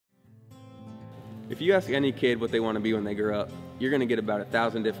If you ask any kid what they want to be when they grow up, you're going to get about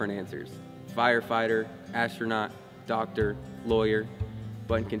 1,000 different answers. Firefighter, astronaut, doctor, lawyer.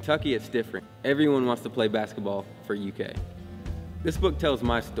 But in Kentucky, it's different. Everyone wants to play basketball for UK. This book tells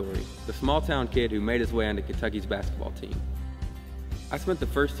my story, the small town kid who made his way onto Kentucky's basketball team. I spent the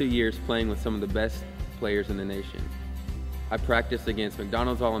first 2 years playing with some of the best players in the nation. I practiced against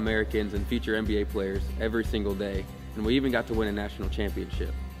McDonald's All-Americans and future NBA players every single day, and we even got to win a national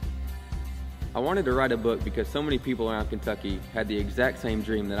championship. I wanted to write a book because so many people around Kentucky had the exact same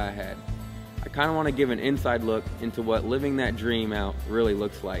dream that I had. I kind of want to give an inside look into what living that dream out really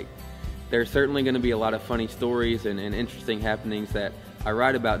looks like. There's certainly going to be a lot of funny stories and interesting happenings that I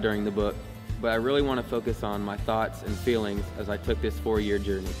write about during the book, but I really want to focus on my thoughts and feelings as I took this 4-year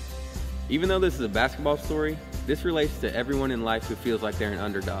journey. Even though this is a basketball story, this relates to everyone in life who feels like they're an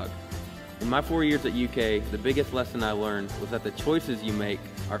underdog. In my 4 years at UK, the biggest lesson I learned was that the choices you make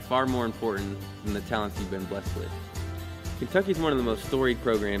are far more important than the talents you've been blessed with. Kentucky is one of the most storied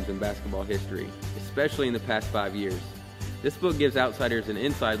programs in basketball history, especially in the past 5 years. This book gives outsiders an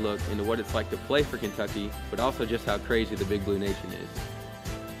inside look into what it's like to play for Kentucky, but also just how crazy the Big Blue Nation is.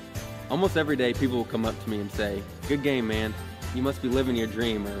 Almost every day people will come up to me and say, "Good game, man. You must be living your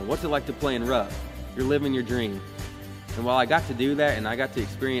dream," or "What's it like to play in rough? You're living your dream." And while I got to do that and I got to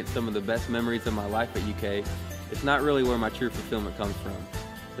experience some of the best memories of my life at UK, it's not really where my true fulfillment comes from.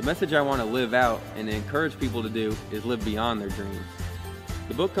 The message I want to live out and encourage people to do is live beyond their dreams.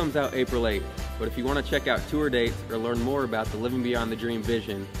 The book comes out April 8th, but if you want to check out tour dates or learn more about the Living Beyond the Dream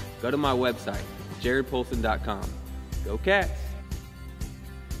vision, go to my website, jarrodpolson.com. Go Cats!